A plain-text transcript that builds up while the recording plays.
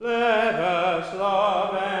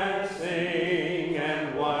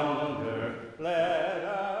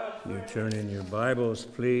Turn in your Bibles,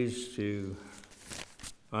 please, to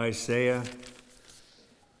Isaiah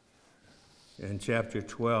and chapter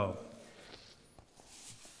 12. I'm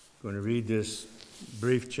going to read this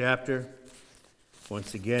brief chapter.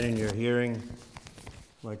 Once again, in your hearing,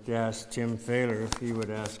 I'd like to ask Tim Failer if he would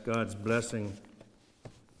ask God's blessing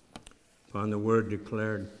upon the word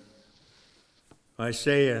declared.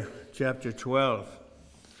 Isaiah chapter 12.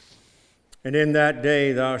 And in that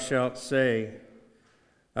day thou shalt say,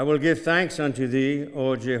 I will give thanks unto thee,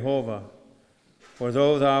 O Jehovah, for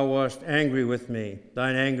though thou wast angry with me,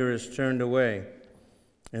 thine anger is turned away,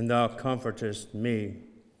 and thou comfortest me.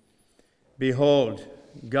 Behold,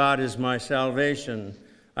 God is my salvation.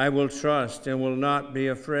 I will trust and will not be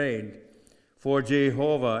afraid. For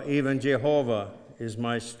Jehovah, even Jehovah, is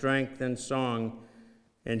my strength and song,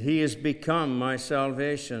 and he is become my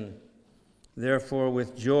salvation. Therefore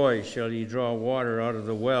with joy shall ye draw water out of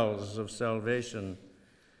the wells of salvation.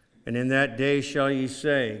 And in that day shall ye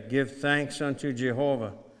say, Give thanks unto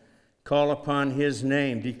Jehovah, call upon his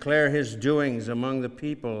name, declare his doings among the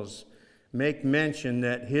peoples, make mention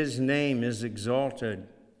that his name is exalted.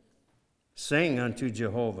 Sing unto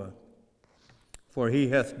Jehovah, for he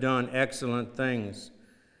hath done excellent things.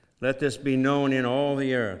 Let this be known in all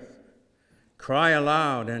the earth. Cry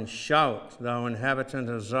aloud and shout, thou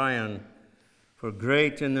inhabitant of Zion, for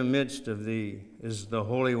great in the midst of thee is the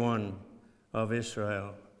Holy One of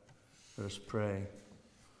Israel. Let us pray.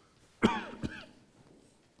 Dear Heavenly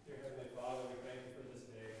Father, we thank you for this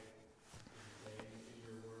day. We thank you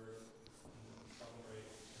for your word, and we celebrate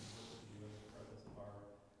and worship you in the presence of our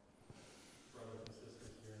brothers and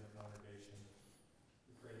sisters here in the congregation.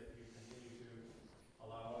 We pray that you continue to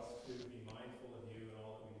allow us to be mindful of you in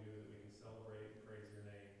all that we do, that we can celebrate and praise your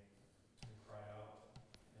name, and cry out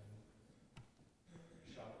and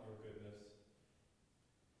shout your goodness.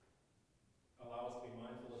 Allow us to be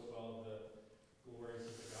mindful as well of the glories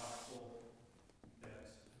of the gospel,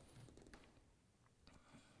 that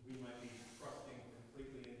we might be trusting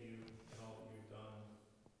completely in you and all that you've done,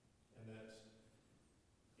 and that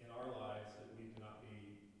in our lives that we do not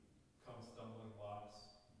become stumbling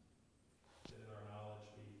blocks, that in our knowledge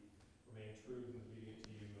we remain true and obedient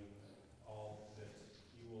to you and all that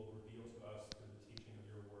you will reveal to us through the teaching of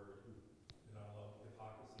your word. We do not allow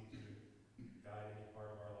hypocrisy to guide any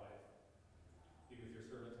part of our life. Be with your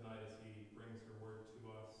servant tonight as he brings your word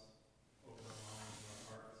to us. Open our minds and our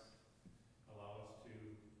hearts. Allow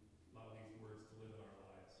these words to live in our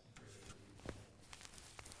lives. Pray that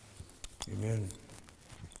you. Amen.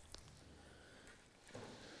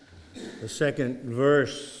 The second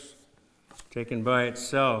verse, taken by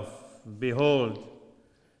itself, Behold,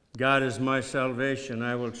 God is my salvation.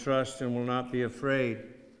 I will trust and will not be afraid.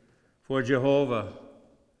 For Jehovah,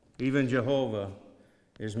 even Jehovah,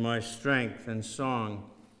 is my strength and song,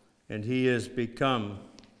 and he is become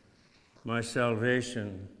my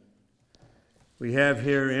salvation. We have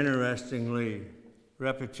here, interestingly,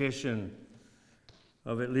 repetition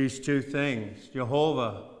of at least two things: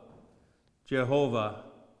 Jehovah, Jehovah,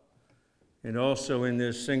 and also in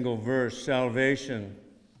this single verse, salvation.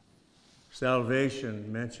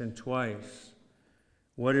 Salvation mentioned twice.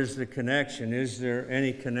 What is the connection? Is there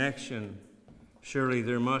any connection? Surely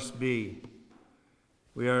there must be.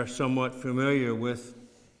 We are somewhat familiar with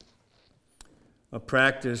a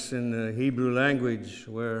practice in the Hebrew language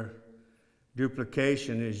where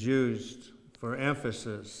duplication is used for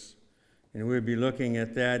emphasis, and we'll be looking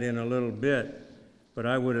at that in a little bit. But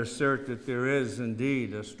I would assert that there is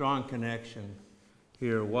indeed a strong connection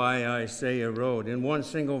here, why Isaiah wrote in one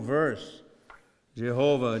single verse,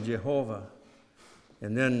 Jehovah, Jehovah,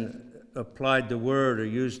 and then applied the word or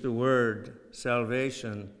used the word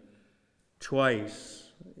salvation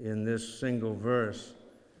twice in this single verse.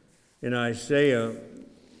 In Isaiah,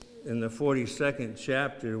 in the 42nd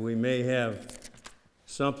chapter, we may have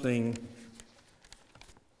something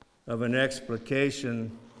of an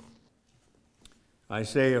explication.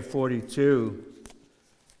 Isaiah 42,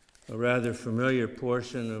 a rather familiar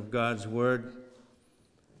portion of God's Word.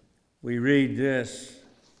 We read this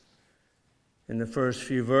in the first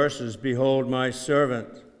few verses, Behold my servant,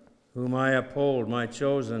 whom I uphold, my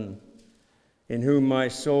chosen, in whom my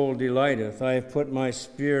soul delighteth. I have put my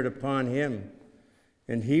spirit upon him,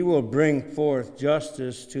 and he will bring forth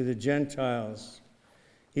justice to the Gentiles.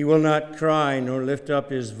 He will not cry, nor lift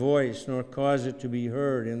up his voice, nor cause it to be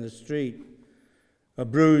heard in the street. A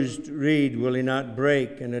bruised reed will he not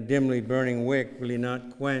break, and a dimly burning wick will he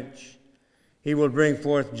not quench. He will bring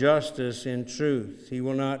forth justice in truth. He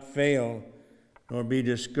will not fail, nor be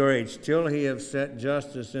discouraged, till he have set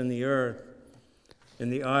justice in the earth,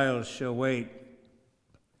 and the isles shall wait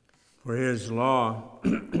for his law.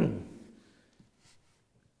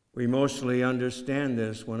 We mostly understand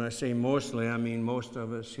this. When I say mostly, I mean most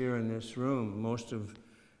of us here in this room, most of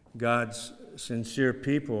God's sincere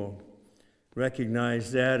people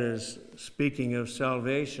recognize that as speaking of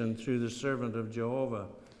salvation through the servant of Jehovah,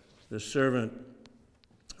 the servant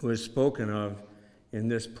who is spoken of in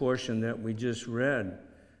this portion that we just read.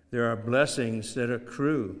 There are blessings that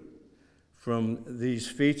accrue from these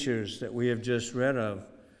features that we have just read of.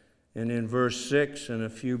 And in verse 6 and a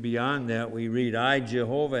few beyond that, we read, I,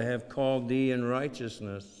 Jehovah, have called thee in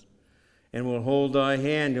righteousness, and will hold thy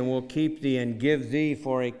hand, and will keep thee, and give thee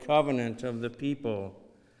for a covenant of the people,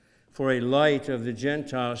 for a light of the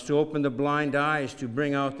Gentiles, to open the blind eyes, to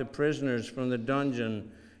bring out the prisoners from the dungeon,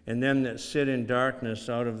 and them that sit in darkness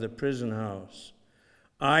out of the prison house.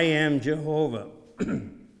 I am Jehovah.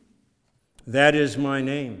 That is my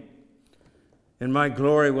name. And my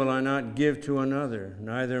glory will I not give to another,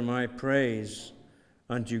 neither my praise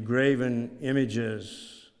unto graven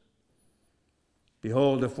images.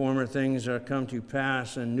 Behold, the former things are come to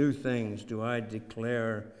pass, and new things do I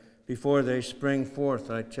declare. Before they spring forth,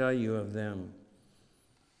 I tell you of them.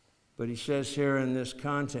 But he says here in this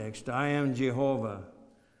context, I am Jehovah.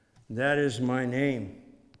 That is my name.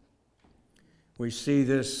 We see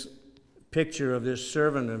this picture of this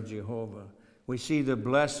servant of Jehovah. We see the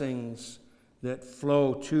blessings that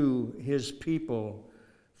flow to his people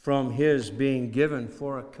from his being given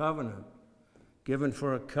for a covenant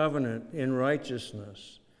in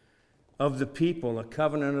righteousness of the people, a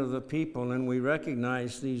covenant of the people. And we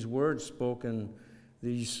recognize these words spoken,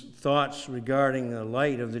 these thoughts regarding the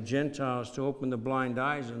light of the Gentiles to open the blind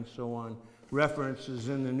eyes and so on, references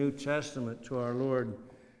in the New Testament to our Lord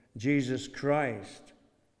Jesus Christ.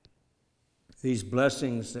 These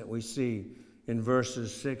blessings that we see in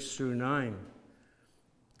verses 6 through 9.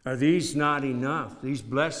 Are these not enough? These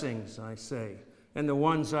blessings, I say, and the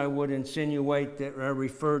ones I would insinuate that are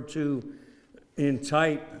referred to in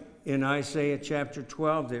type in Isaiah chapter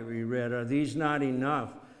 12 that we read, are these not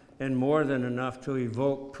enough and more than enough to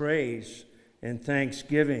evoke praise and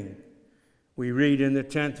thanksgiving? We read in the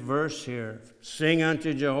 10th verse here, sing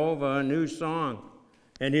unto Jehovah a new song,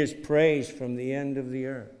 and his praise from the end of the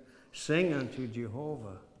earth. Sing unto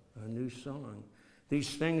Jehovah a new song.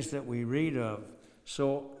 These things that we read of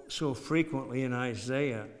so frequently in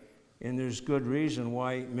Isaiah, and there's good reason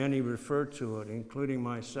why many refer to it, including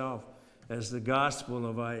myself, as the Gospel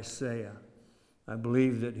of Isaiah. I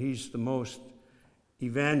believe that he's the most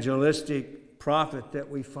evangelistic prophet that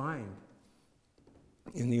we find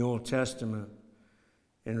in the Old Testament.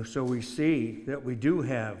 And so we see that we do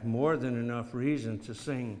have more than enough reason to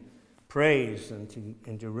sing praise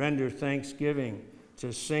and to render thanksgiving,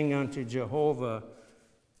 to sing unto Jehovah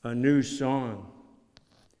a new song.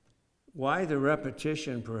 Why the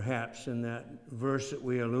repetition, perhaps, in that verse that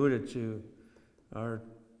we alluded to, our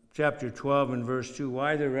chapter 12 and verse 2?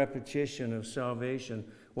 Why the repetition of salvation?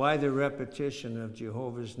 Why the repetition of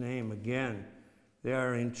Jehovah's name again? They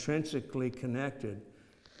are intrinsically connected.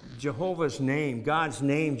 Jehovah's name, God's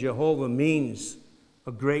name, Jehovah, means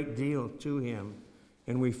a great deal to him.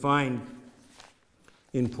 And we find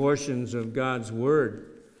in portions of God's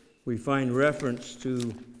word, we find reference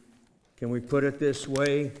to, can we put it this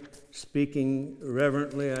way, speaking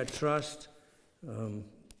reverently, I trust,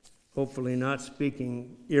 hopefully not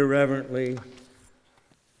speaking irreverently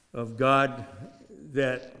of God,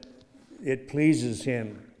 that it pleases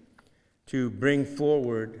him to bring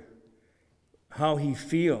forward how he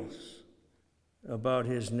feels about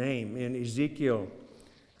his name. In Ezekiel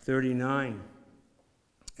 39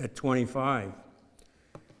 at 25,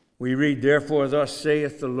 we read, therefore thus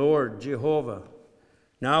saith the Lord Jehovah,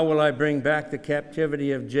 now will I bring back the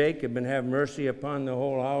captivity of Jacob and have mercy upon the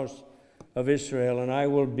whole house of Israel, and I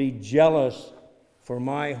will be jealous for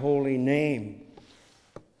my holy name.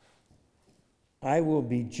 I will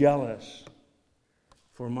be jealous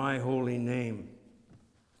for my holy name.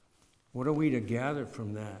 What are we to gather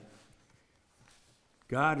from that?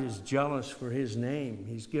 God is jealous for his name.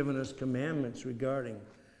 He's given us commandments regarding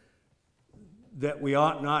that we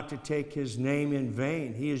ought not to take his name in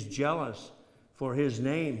vain. He is jealous for his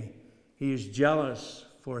name. He is jealous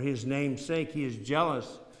for his name's sake. He is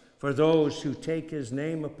jealous for those who take his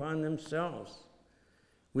name upon themselves.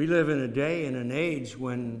 We live in a day and an age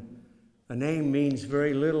when a name means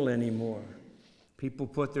very little anymore. People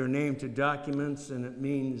put their name to documents, and it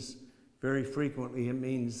means, very frequently, it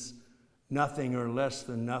means nothing or less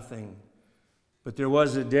than nothing. But there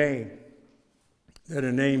was a day that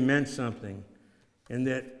a name meant something, and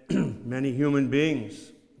that many human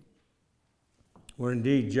beings were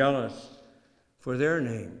indeed jealous for their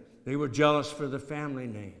name. They were jealous for the family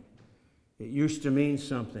name. It used to mean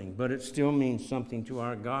something, but it still means something to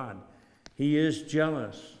our God. He is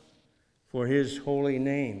jealous for his holy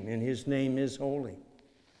name, and his name is holy.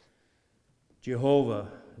 Jehovah,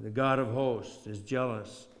 the God of hosts, is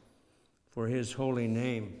jealous for his holy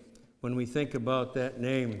name. When we think about that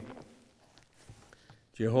name,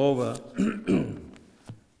 Jehovah,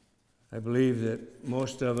 I believe that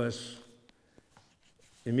most of us,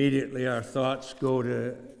 immediately our thoughts go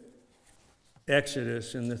to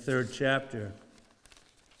Exodus in the 3rd chapter,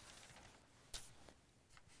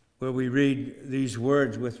 where we read these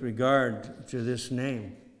words with regard to this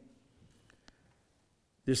name.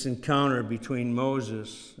 This encounter between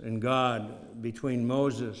Moses and God, between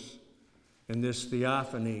Moses and this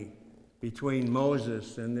theophany, between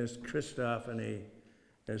Moses and this Christophany,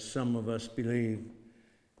 as some of us believe.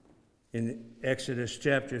 In Exodus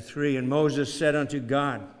chapter 3, and Moses said unto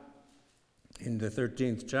God, in the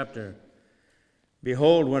 13th chapter,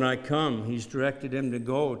 behold, when I come, he's directed him to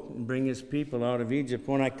go and bring his people out of Egypt.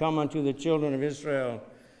 When I come unto the children of Israel,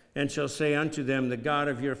 and shall say unto them, the God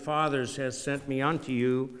of your fathers has sent me unto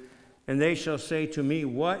you, and they shall say to me,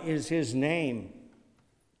 what is his name?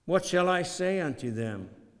 What shall I say unto them?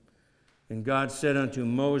 And God said unto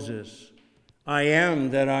Moses, I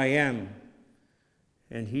am that I am.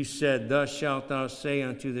 And he said, thus shalt thou say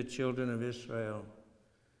unto the children of Israel,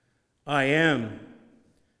 I am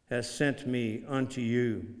has sent me unto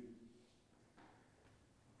you.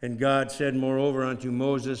 And God said moreover unto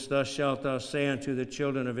Moses, thus shalt thou say unto the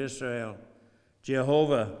children of Israel,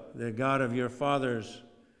 Jehovah, the God of your fathers,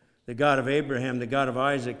 the God of Abraham, the God of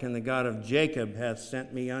Isaac, and the God of Jacob hath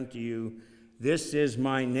sent me unto you. This is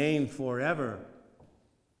my name forever,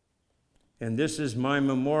 and this is my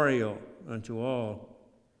memorial unto all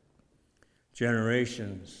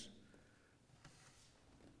generations.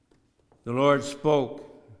 The Lord spoke.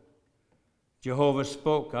 Jehovah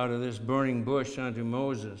spoke out of this burning bush unto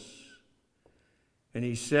Moses, and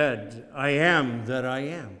he said, I am that I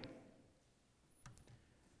am.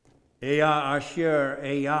 Eya Asher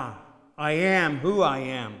Eya. I am who I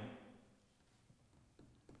am.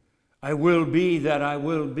 I will be that I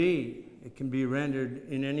will be. It can be rendered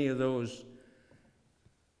in any of those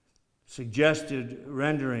suggested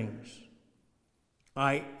renderings.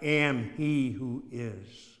 I am he who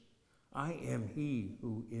is. I am he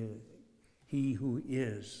who is. He who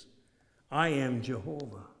is. I am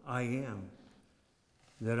Jehovah. I am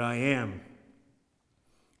that I am.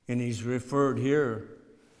 And he's referred here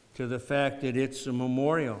to the fact that it's a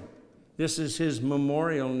memorial. This is his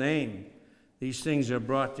memorial name. These things are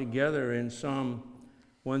brought together in Psalm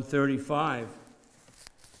 135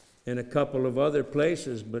 and a couple of other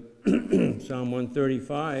places, but Psalm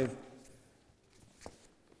 135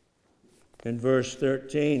 and verse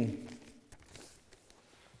 13.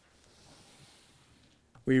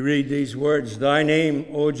 We read these words, Thy name,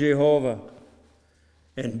 O Jehovah,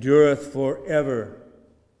 endureth forever.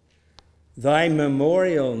 Thy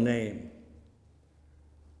memorial name,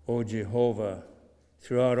 O Jehovah,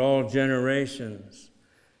 throughout all generations.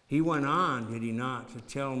 He went on, did he not, to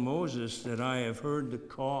tell Moses that I have heard the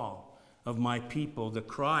call of my people, the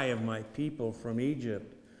cry of my people from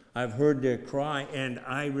Egypt. I've heard their cry, and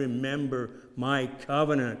I remember my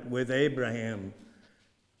covenant with Abraham.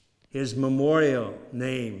 His memorial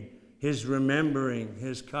name, his remembering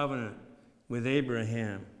his covenant with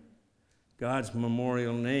Abraham. God's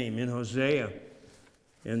memorial name. In Hosea,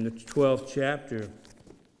 in the 12th chapter,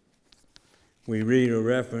 we read a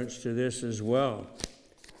reference to this as well.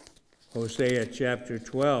 Hosea chapter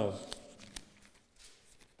 12.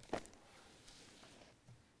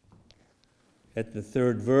 At the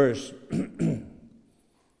 3rd verse,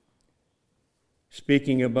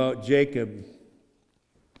 speaking about Jacob,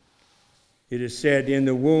 it is said, in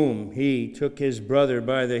the womb he took his brother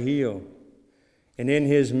by the heel, and in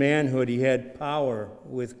his manhood he had power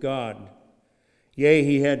with God. Yea,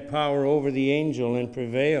 he had power over the angel and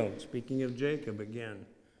prevailed. Speaking of Jacob again,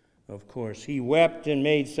 of course. He wept and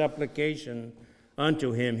made supplication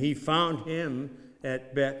unto him. He found him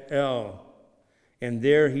at Bethel, and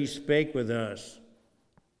there he spake with us.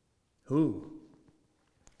 Who?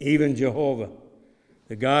 Even Jehovah,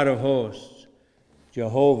 the God of hosts.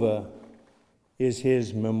 Jehovah is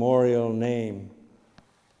his memorial name.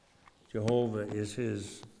 Jehovah is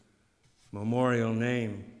his memorial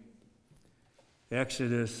name.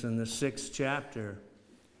 Exodus in the 6th chapter,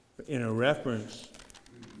 in a reference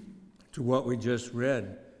to what we just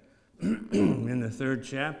read, in the 3rd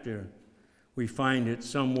chapter, we find it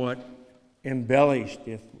somewhat embellished,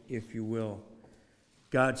 if you will.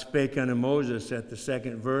 God spake unto Moses at the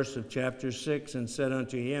 2nd verse of chapter 6 and said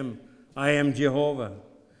unto him, I am Jehovah,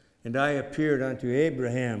 and I appeared unto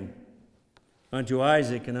Abraham unto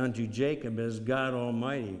Isaac and unto Jacob as God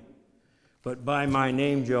Almighty. But by my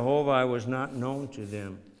name Jehovah I was not known to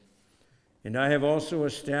them. And I have also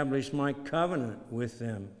established my covenant with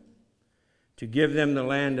them, to give them the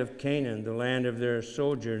land of Canaan, the land of their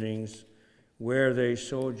sojournings, where they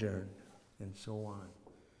sojourned, and so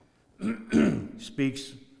on.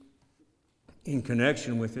 Speaks in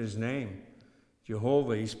connection with his name,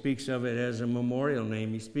 Jehovah. He speaks of it as a memorial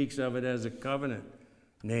name. He speaks of it as a covenant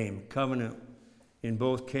name. Covenant in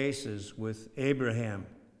both cases with Abraham,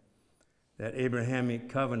 that Abrahamic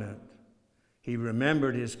covenant. He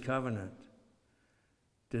remembered his covenant.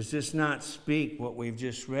 Does this not speak what we've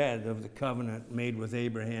just read of the covenant made with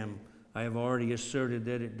Abraham? I have already asserted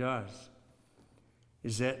that it does.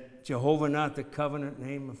 Is that Jehovah not the covenant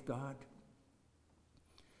name of God?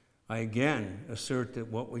 I again assert that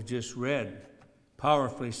what we just read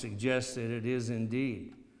powerfully suggests that it is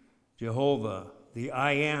indeed Jehovah, the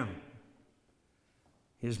I Am,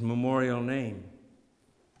 his memorial name.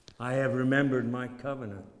 I have remembered my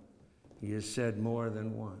covenant, he has said more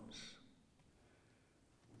than once.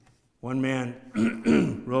 One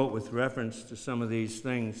man wrote with reference to some of these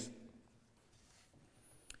things,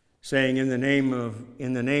 saying, in the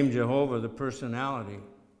name Jehovah, the personality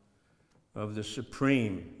of the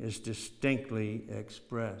Supreme is distinctly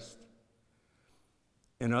expressed.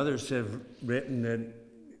 And others have written that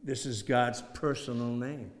this is God's personal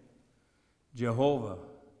name, Jehovah.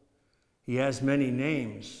 He has many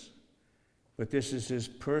names, but this is his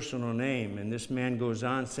personal name. And this man goes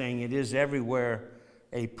on saying it is everywhere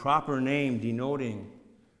a proper name denoting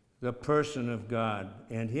the person of God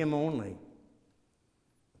and him only.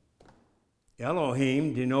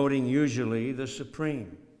 Elohim denoting usually the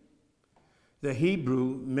supreme. The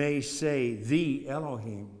Hebrew may say the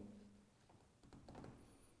Elohim,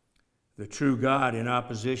 the true God in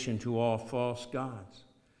opposition to all false gods.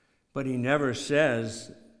 But he never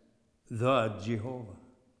says the Jehovah.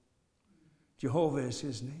 Jehovah is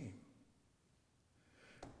his name.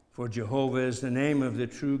 For Jehovah is the name of the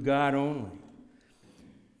true God only.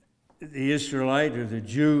 The Israelite or the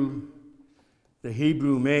Jew, the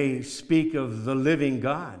Hebrew may speak of the living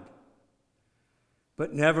God,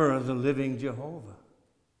 but never of the living Jehovah.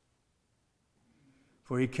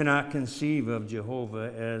 For he cannot conceive of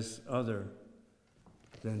Jehovah as other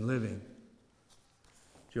than living.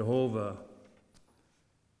 Jehovah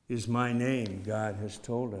is my name, God has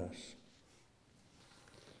told us.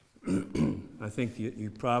 I think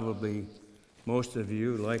you probably, most of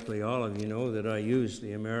you, likely all of you, know that I use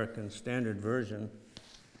the American Standard Version.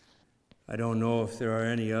 I don't know if there are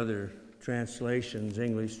any other translations,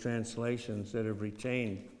 English translations, that have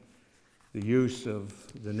retained the use of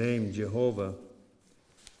the name Jehovah.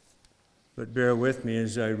 But bear with me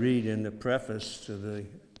as I read in the preface to the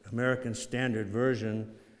American Standard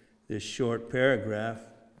Version this short paragraph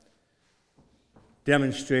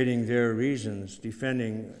demonstrating their reasons,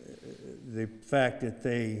 defending the fact that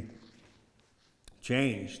they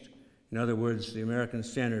changed. In other words, the American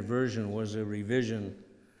Standard Version was a revision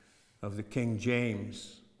of the King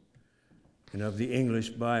James and of the English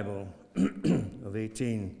Bible of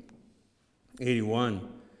 1881.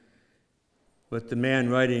 But the man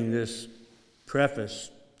writing this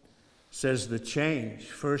preface says the change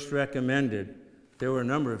first recommended, there were a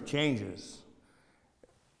number of changes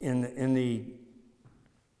in the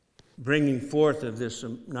bringing forth of this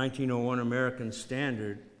 1901 American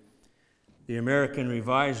Standard. The American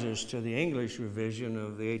revisers to the English revision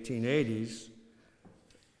of the 1880s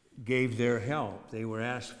gave their help. They were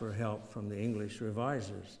asked for help from the English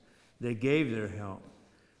revisers. They gave their help,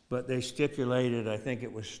 but they stipulated, I think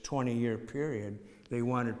it was 20-year period, they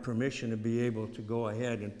wanted permission to be able to go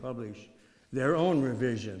ahead and publish their own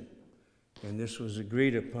revision, and this was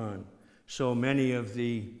agreed upon. So many of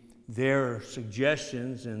their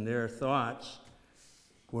suggestions and their thoughts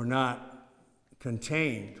were not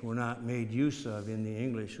contained, were not made use of in the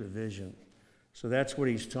English revision. So that's what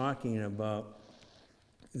he's talking about,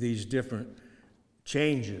 these different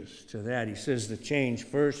changes to that. He says the change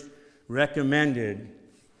first recommended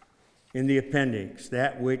in the appendix,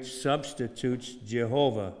 that which substitutes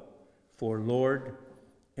Jehovah for Lord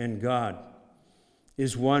and God,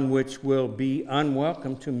 is one which will be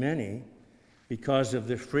unwelcome to many because of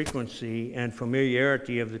the frequency and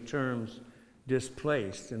familiarity of the terms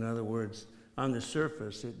displaced. In other words, on the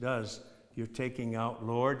surface, it does. You're taking out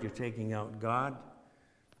Lord, you're taking out God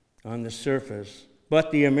on the surface.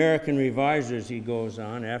 But the American revisers, he goes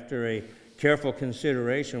on, after a careful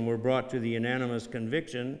consideration, were brought to the unanimous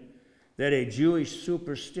conviction that a Jewish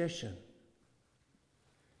superstition,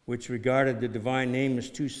 which regarded the divine name as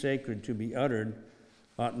too sacred to be uttered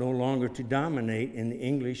ought no longer to dominate in the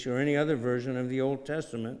English or any other version of the Old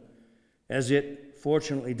Testament, as it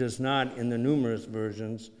fortunately does not in the numerous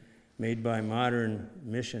versions made by modern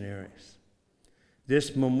missionaries.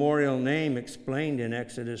 This memorial name, explained in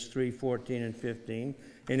Exodus 3:14 and 15,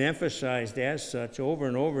 and emphasized as such over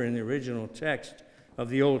and over in the original text of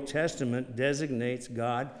the Old Testament, designates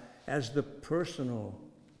God as the personal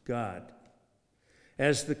God,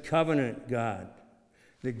 as the covenant God,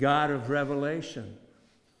 the God of revelation,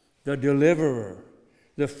 the deliverer,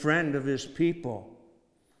 the friend of his people,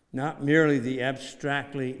 not merely the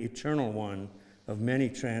abstractly eternal one of many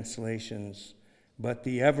translations, but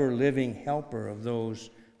the ever-living helper of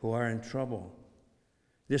those who are in trouble.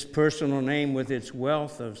 This personal name, with its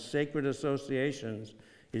wealth of sacred associations,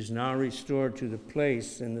 is now restored to the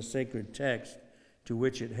place in the sacred text to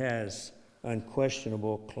which it has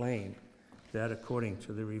unquestionable claim. That, according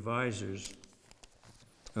to the revisers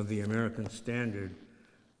of the American Standard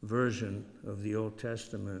Version of the Old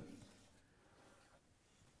Testament.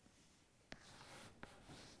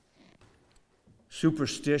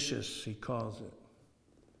 Superstitious, he calls it.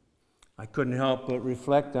 I couldn't help but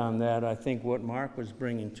reflect on that. I think what Mark was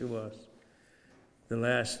bringing to us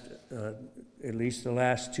at least the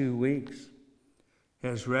last 2 weeks,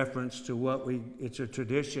 has reference to it's a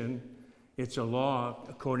tradition, it's a law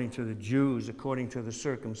according to the Jews, according to the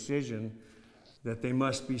circumcision, that they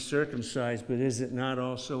must be circumcised, but is it not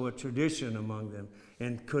also a tradition among them?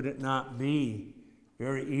 And could it not be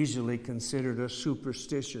very easily considered a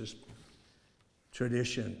superstitious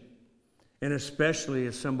tradition? And especially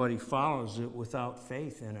if somebody follows it without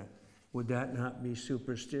faith in it, would that not be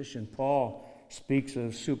superstition? Paul speaks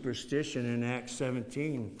of superstition in Acts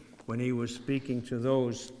 17 when he was speaking to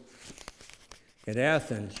those at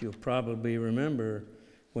Athens. You'll probably remember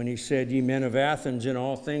when he said, "Ye men of Athens, in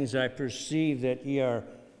all things I perceive that ye are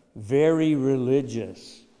very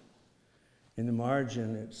religious." In the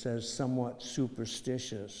margin it says somewhat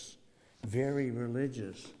superstitious, very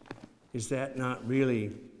religious. Is that not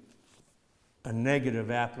really a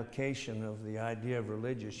negative application of the idea of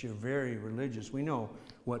religious? You're very religious. We know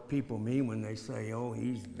what people mean when they say, "Oh,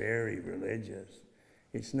 he's very religious."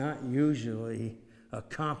 It's not usually a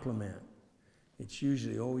compliment. It's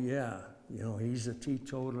usually, "Oh yeah, he's a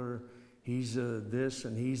teetotaler, he's a this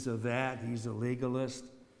and he's a that, he's a legalist."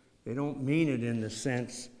 They don't mean it in the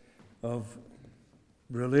sense of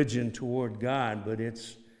religion toward God, but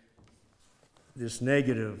it's this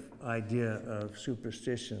negative idea of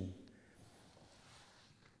superstition.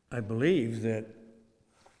 I believe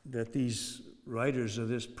that these writers of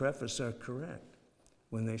this preface are correct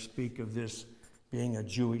when they speak of this being a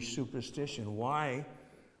Jewish superstition. Why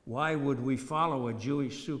would we follow a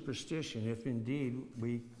Jewish superstition if indeed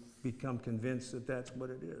we become convinced that that's what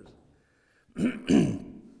it is?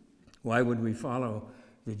 Why would we follow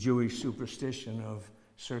the Jewish superstition of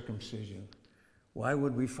circumcision? Why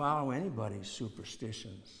would we follow anybody's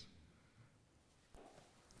superstitions?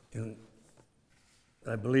 And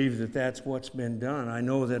I believe that that's what's been done. I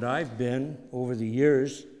know that I've been, over the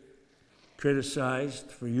years,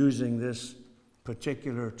 criticized for using this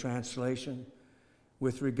particular translation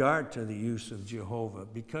with regard to the use of Jehovah,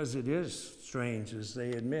 because it is strange, as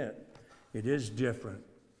they admit. It is different.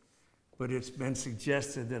 But it's been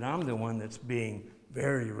suggested that I'm the one that's being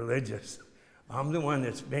very religious. I'm the one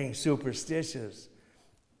that's being superstitious.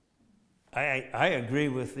 I agree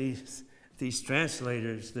with these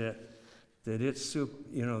translators that it's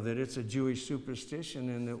a Jewish superstition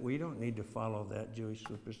and that we don't need to follow that Jewish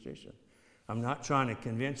superstition. I'm not trying to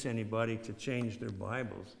convince anybody to change their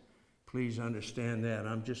Bibles. Please understand that.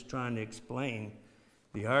 I'm just trying to explain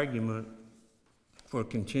the argument for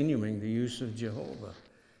continuing the use of Jehovah.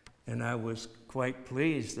 And I was quite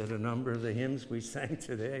pleased that a number of the hymns we sang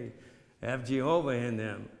today have Jehovah in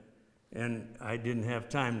them. And I didn't have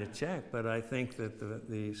time to check, but I think that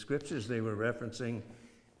the scriptures they were referencing,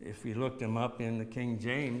 if you looked them up in the King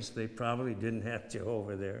James, they probably didn't have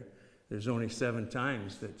Jehovah there. There's only 7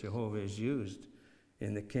 times that Jehovah is used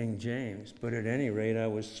in the King James. But at any rate, I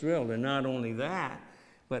was thrilled. And not only that,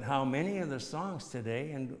 but how many of the songs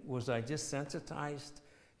today, and was I just sensitized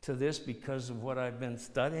to this because of what I've been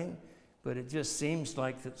studying? But it just seems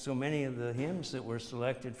like that so many of the hymns that were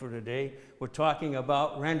selected for today were talking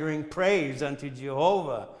about rendering praise unto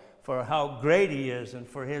Jehovah for how great he is and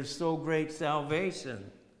for his so great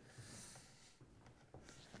salvation.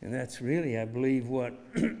 And that's really, I believe, what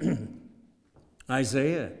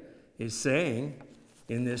Isaiah is saying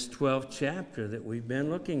in this 12th chapter that we've been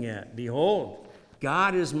looking at. "Behold,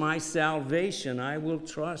 God is my salvation. I will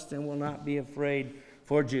trust and will not be afraid.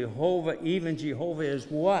 For Jehovah, even Jehovah, is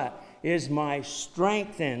what? Is my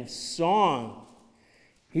strength and song.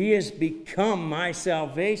 He has become my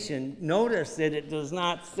salvation. Notice that it does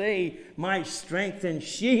not say my strength and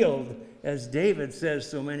shield, as David says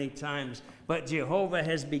so many times, but Jehovah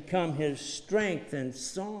has become his strength and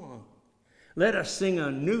song. Let us sing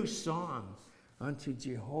a new song unto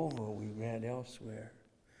Jehovah, we read elsewhere.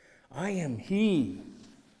 I am he.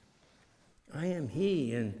 I am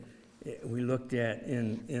he. And we looked at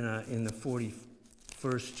in the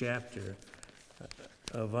 41st chapter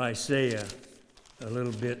of Isaiah a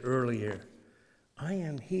little bit earlier. I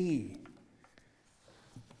am he.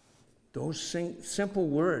 Those simple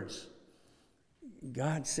words,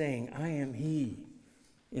 God saying, I am he,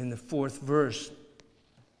 in the 4th verse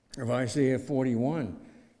of Isaiah 41,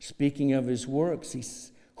 speaking of his works,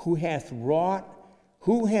 who hath wrought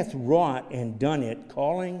and done it,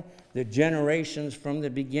 calling the generations from the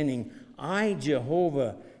beginning. I,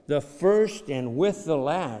 Jehovah, the first and with the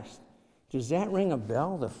last. Does that ring a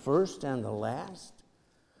bell, the first and the last?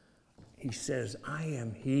 He says, I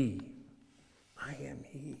am he. I am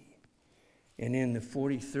he. And in the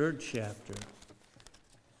 43rd chapter,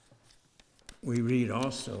 we read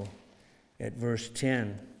also at verse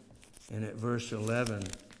 10 and at verse 11,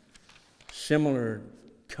 similar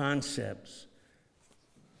concepts.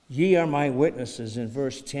 Ye are my witnesses, in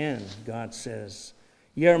verse 10, God says.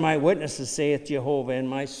 Ye are my witnesses, saith Jehovah, and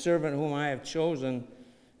my servant whom I have chosen,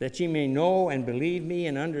 that ye may know and believe me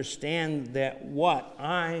and understand that what?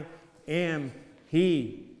 I am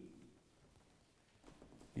he.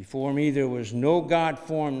 Before me there was no God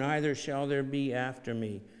formed, neither shall there be after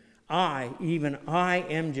me. I, even I,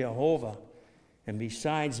 am Jehovah, and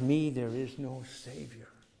besides me there is no Savior.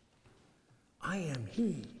 I am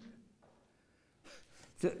he.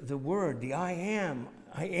 The word, the I am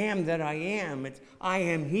that I am. It's I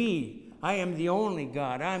am he. I am the only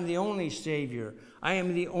God. I am the only Savior. I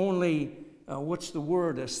am the only,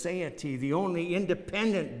 a satiety, the only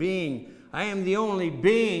independent being. I am the only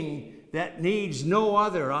being that needs no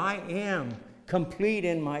other. I am complete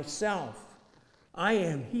in myself. I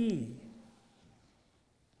am he.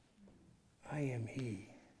 I am he.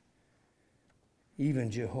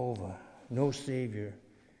 Even Jehovah, no Savior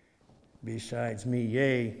besides me.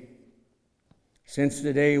 Yea, since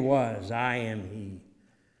the day was, I am he.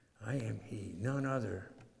 I am he. None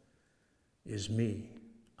other is me.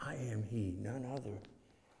 I am he. None other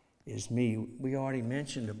is me. We already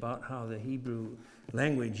mentioned about how the Hebrew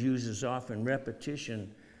language uses often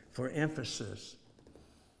repetition for emphasis.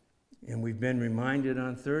 And we've been reminded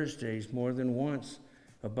on Thursdays more than once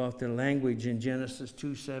about the language in Genesis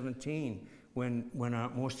 2:17 when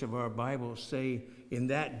most of our Bibles say, in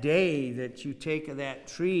that day that you take of that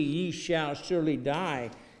tree, ye shall surely die.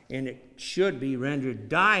 And it should be rendered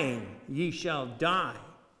dying. Ye shall die.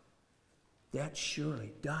 That's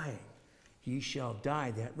surely dying. Ye shall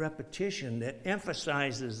die. That repetition that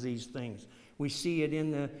emphasizes these things. We see it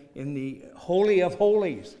in the Holy of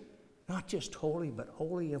Holies. Not just holy, but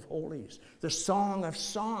Holy of Holies. The Song of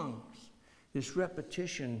Songs. This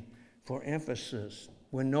repetition for emphasis.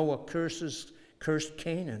 When Noah cursed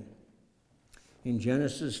Canaan. In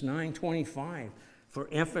Genesis 9:25, for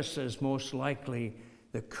emphasis, most likely,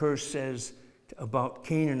 the curse says about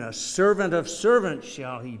Canaan, a servant of servants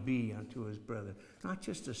shall he be unto his brethren. Not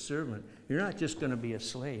just a servant. You're not just going to be a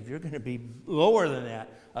slave. You're going to be lower than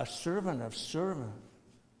that. A servant of servant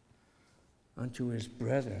unto his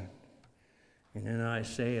brethren. And in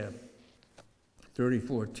Isaiah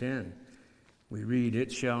 34:10, we read,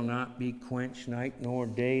 it shall not be quenched night nor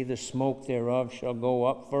day. The smoke thereof shall go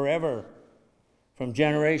up forever. From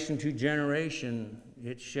generation to generation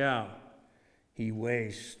it shall he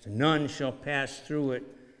waste. None shall pass through it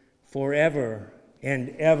forever and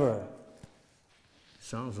ever.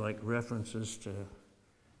 Sounds like references to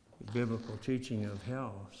the biblical teaching of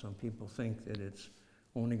hell. Some people think that it's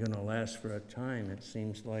only going to last for a time. It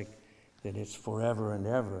seems like that it's forever and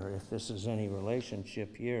ever, if this is any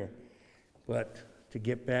relationship here. But to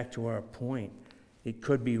get back to our point, it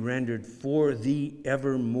could be rendered for the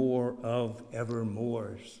evermore of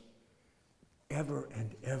evermores. Ever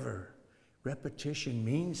and ever. Repetition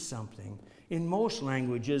means something. In most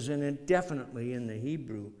languages, and it definitely in the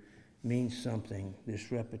Hebrew, means something,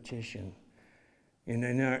 this repetition. And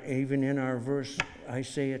even in our verse,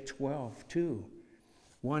 Isaiah 12:2,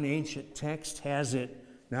 one ancient text has it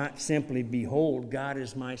not simply, behold, God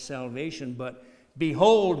is my salvation, but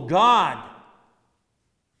behold, God,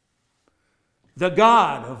 the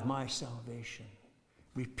God of my salvation.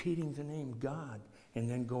 Repeating the name God, and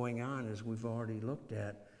then going on, as we've already looked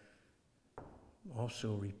at,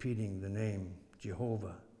 also repeating the name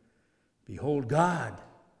Jehovah. Behold, God,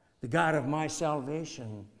 the God of my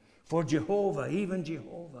salvation. For Jehovah, even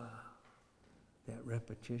Jehovah. that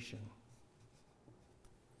repetition.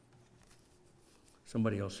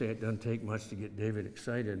 Somebody will say it doesn't take much to get David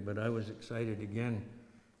excited, but I was excited again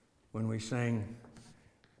when we sang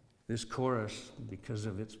this chorus because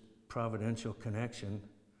of its providential connection.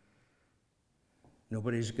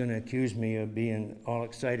 Nobody's going to accuse me of being all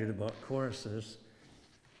excited about choruses,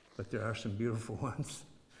 but there are some beautiful ones,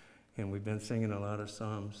 and we've been singing a lot of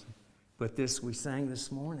psalms. But this we sang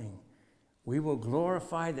this morning. We will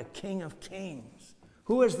glorify the King of Kings.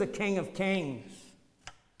 Who is the King of Kings?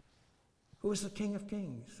 Who is the King of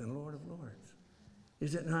Kings and Lord of Lords?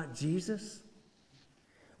 Is it not Jesus?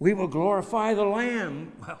 We will glorify the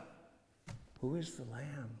Lamb. Well, who is the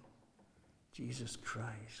Lamb? Jesus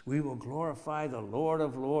Christ. We will glorify the Lord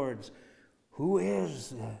of Lords. Who is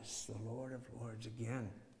this? The Lord of Lords. Again,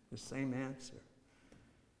 the same answer.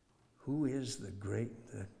 Who is the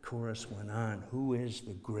chorus went on, who is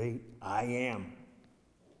the great I am?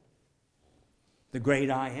 The great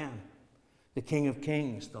I am. The King of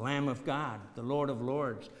Kings, the Lamb of God, the Lord of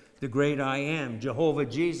Lords, the great I am, Jehovah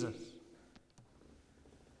Jesus.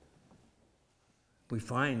 We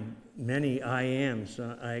find many I ams.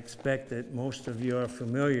 I expect that most of you are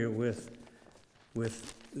familiar with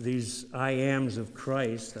these I ams of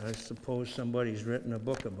Christ. I suppose somebody's written a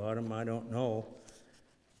book about them. I don't know.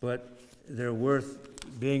 But they're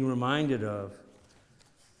worth being reminded of.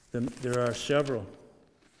 There are several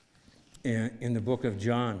in the book of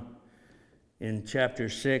John. In chapter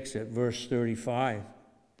 6 at verse 35,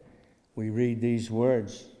 we read these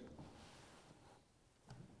words.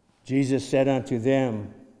 Jesus said unto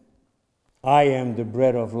them, I am the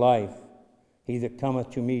bread of life. He that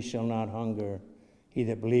cometh to me shall not hunger. He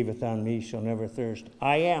that believeth on me shall never thirst.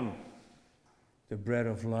 I am the bread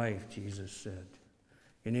of life, Jesus said.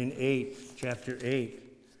 And in chapter 8,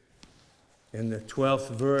 in the 12th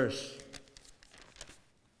verse,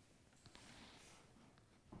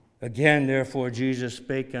 again, therefore, Jesus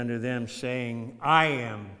spake unto them, saying, I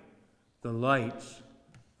am the light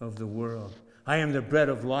of the world. I am the bread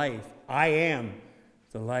of life. I am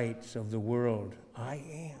the light of the world. I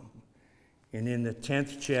am. And in the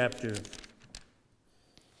 10th chapter,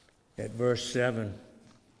 at verse 7,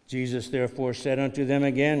 Jesus therefore said unto them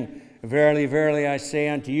again, Verily, verily, I say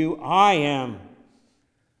unto you, I am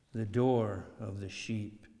the door of the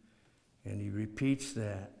sheep. And he repeats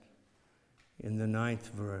that in the 9th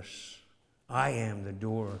verse. I am the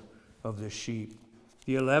door of the sheep.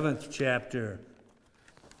 The 11th chapter.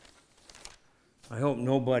 I hope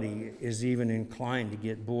nobody is even inclined to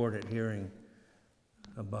get bored at hearing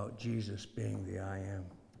about Jesus being the I am.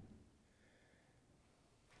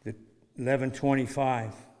 The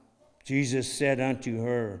 11:25. Jesus said unto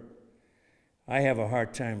her, I have a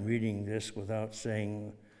hard time reading this without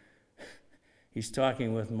saying, he's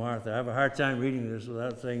talking with Martha. I have a hard time reading this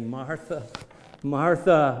without saying, Martha,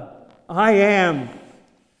 Martha, I am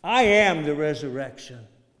the resurrection.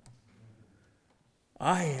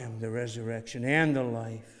 I am the resurrection and the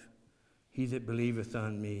life. He that believeth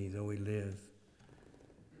on me, though he live,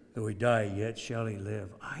 though he die, yet shall he live.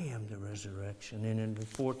 I am the resurrection. And in the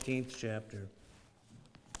 14th chapter,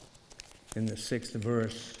 in the 6th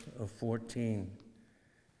verse of 14,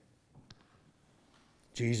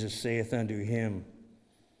 Jesus saith unto him,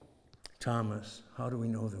 Thomas, how do we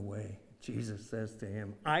know the way? Jesus says to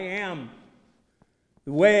him, I am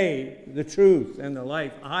the way, the truth, and the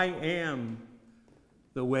life. I am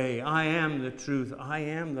the way. I am the truth. I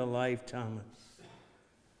am the life, Thomas.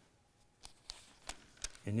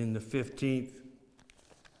 And in the 15th,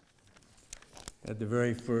 at the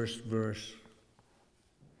very first verse,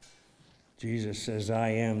 Jesus says, I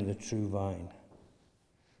am the true vine.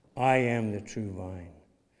 I am the true vine.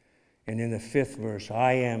 And in the 5th verse,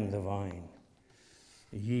 I am the vine.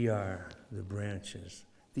 Ye are the branches.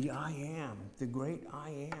 The I am, the great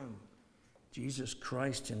I am, Jesus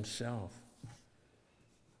Christ himself.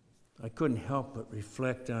 I couldn't help but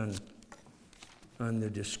reflect on the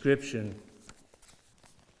description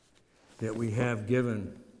that we have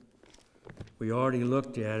given. We already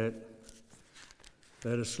looked at it.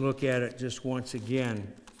 Let us look at it just once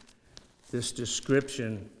again. This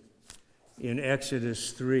description in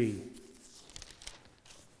Exodus 3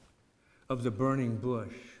 of the burning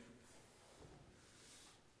bush.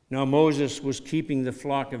 Now Moses was keeping the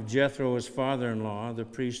flock of Jethro, his father-in-law, the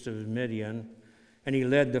priest of Midian, and he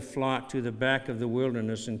led the flock to the back of the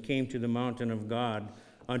wilderness and came to the mountain of God,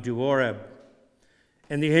 unto Horeb.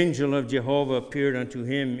 And the angel of Jehovah appeared unto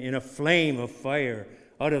him in a flame of fire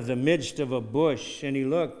out of the midst of a bush. And he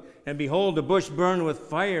looked, and behold, the bush burned with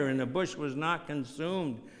fire, and the bush was not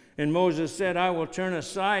consumed. And Moses said, I will turn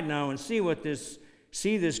aside now and see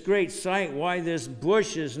this great sight, why this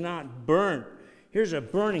bush is not burnt. Here's a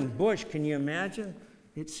burning bush. Can you imagine?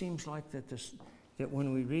 It seems like that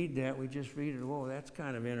when we read that, we just read it, whoa, that's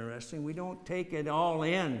kind of interesting. We don't take it all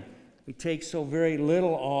in. We take so very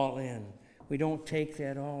little all in. We don't take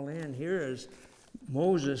that all in. Here is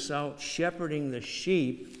Moses out shepherding the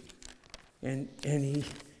sheep, and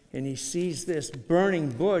he sees this burning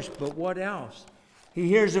bush, but what else? He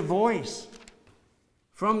hears a voice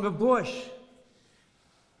from the bush.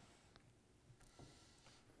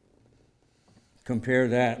 Compare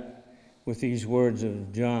that with these words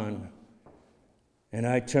of John. And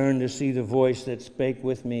I turned to see the voice that spake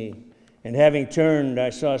with me. And having turned, I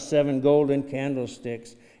saw 7 golden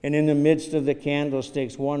candlesticks. And in the midst of the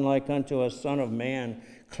candlesticks, one like unto a son of man,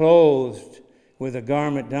 clothed with a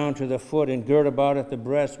garment down to the foot, and girt about at the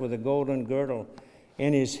breast with a golden girdle.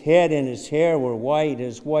 And his head and his hair were white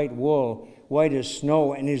as white wool, white as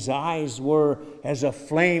snow. And his eyes were as a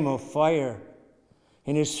flame of fire.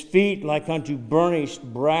 And his feet like unto burnished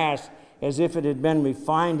brass, as if it had been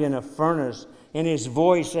refined in a furnace. And his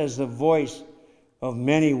voice as the voice of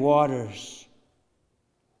many waters.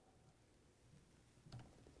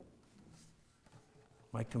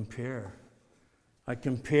 I compare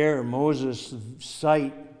Moses'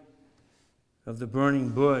 sight of the burning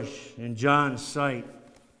bush and John's sight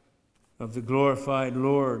of the glorified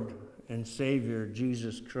Lord and Savior,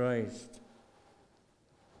 Jesus Christ.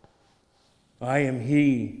 I am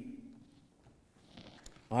He.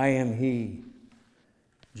 I am He.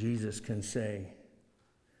 Jesus can say,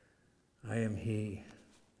 I am He.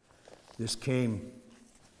 This came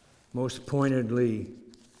most pointedly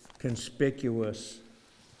conspicuous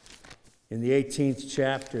in the 18th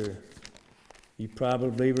chapter. You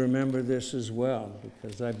probably remember this as well,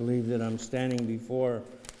 because I believe that I'm standing before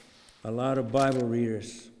a lot of Bible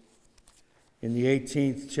readers. In the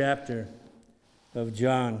 18th chapter of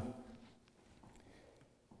John,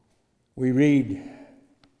 we read,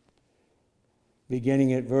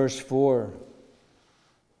 beginning at verse 4,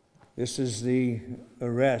 this is the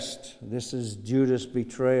arrest. This is Judas'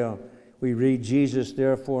 betrayal. We read, Jesus,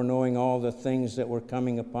 therefore, knowing all the things that were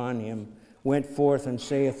coming upon him, went forth and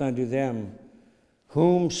saith unto them,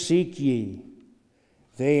 Whom seek ye?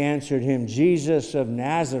 They answered him, Jesus of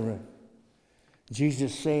Nazareth.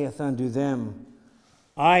 Jesus saith unto them,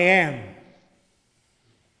 I am.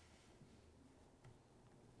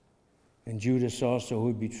 And Judas also,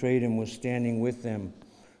 who betrayed him, was standing with them.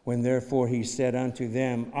 When therefore he said unto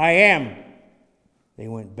them, I am, they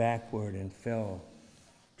went backward and fell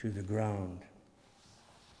to the ground.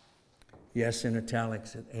 Yes, in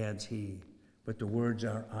italics it adds he, but the words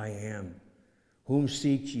are I am. Whom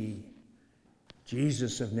seek ye?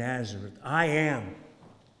 Jesus of Nazareth. I am.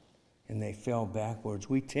 And they fell backwards.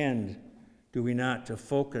 We tend, do we not, to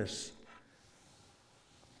focus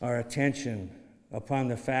our attention upon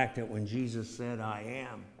the fact that when Jesus said, I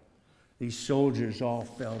am, these soldiers all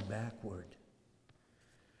fell backward.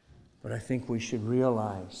 But I think we should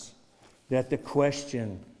realize that the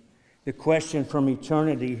question from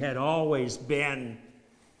eternity had always been,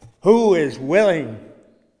 who is willing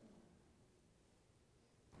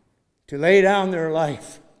to lay down their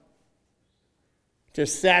life to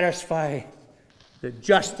satisfy the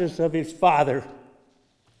justice of his Father?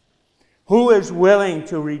 Who is willing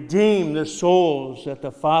to redeem the souls that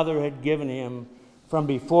the Father had given him from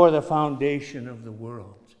before the foundation of the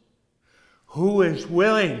world? Who is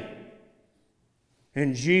willing?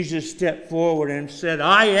 And Jesus stepped forward and said,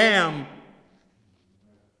 I am.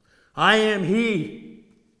 I am He.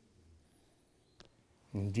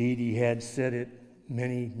 Indeed, he had said it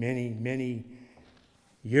many, many, many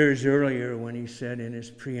years earlier when he said in his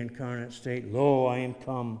pre-incarnate state, Lo, I am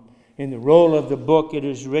come. In the roll of the book it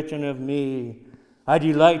is written of me, I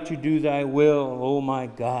delight to do thy will, O my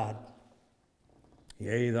God.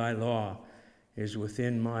 Yea, thy law is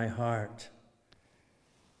within my heart.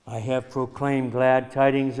 I have proclaimed glad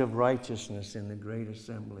tidings of righteousness in the great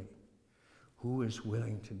assembly. Who is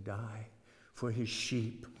willing to die for his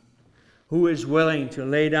sheep? Who is willing to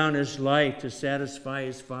lay down his life to satisfy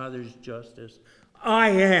his Father's justice? I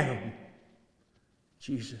am,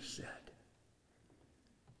 Jesus said.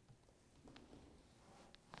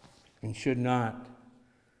 And should not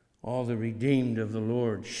all the redeemed of the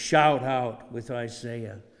Lord shout out with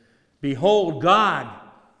Isaiah, Behold God,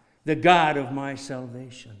 the God of my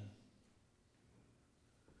salvation.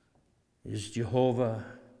 Is Jehovah,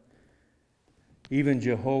 even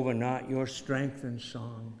Jehovah, not your strength and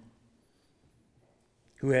song,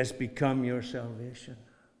 who has become your salvation?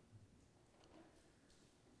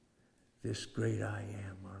 This great I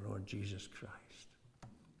am, our Lord Jesus Christ.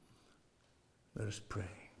 Let us pray.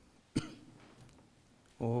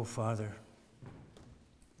 Oh, Father,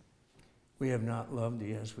 We have not loved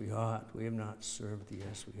thee as we ought. We have not served thee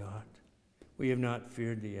as we ought. We have not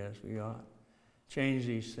feared thee as we ought. Change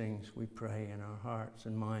these things, we pray, in our hearts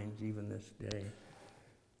and minds even this day.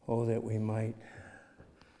 Oh, that we might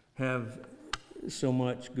have so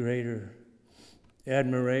much greater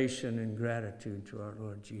admiration and gratitude to our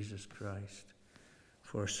Lord Jesus Christ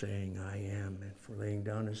for saying, I am, and for laying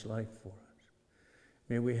down his life for us.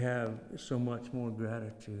 May we have so much more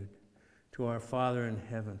gratitude to our Father in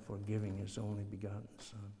heaven for giving his only begotten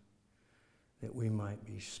Son, that we might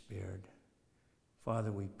be spared.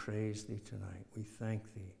 Father, we praise thee tonight. We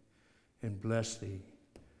thank thee and bless thee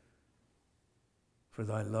for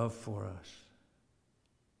thy love for us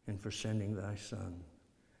and for sending thy Son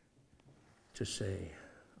to say,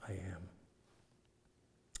 I am.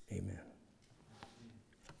 Amen.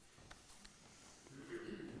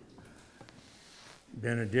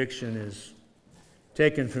 Benediction is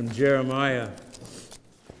taken from Jeremiah.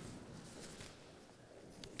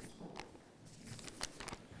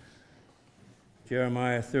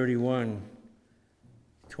 Jeremiah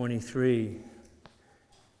 31:23.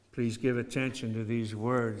 Please give attention to these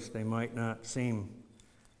words. They might not seem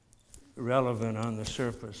relevant on the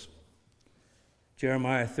surface.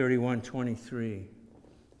 Jeremiah 31:23.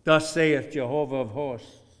 Thus saith Jehovah of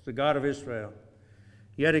hosts, the God of Israel,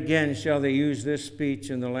 yet again shall they use this speech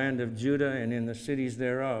in the land of Judah and in the cities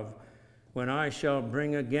thereof, when I shall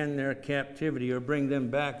bring again their captivity, or bring them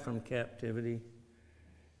back from captivity.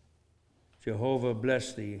 Jehovah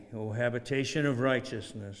bless thee, O habitation of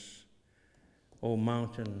righteousness, O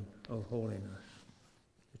mountain of holiness,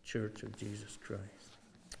 the church of Jesus Christ.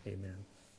 Amen.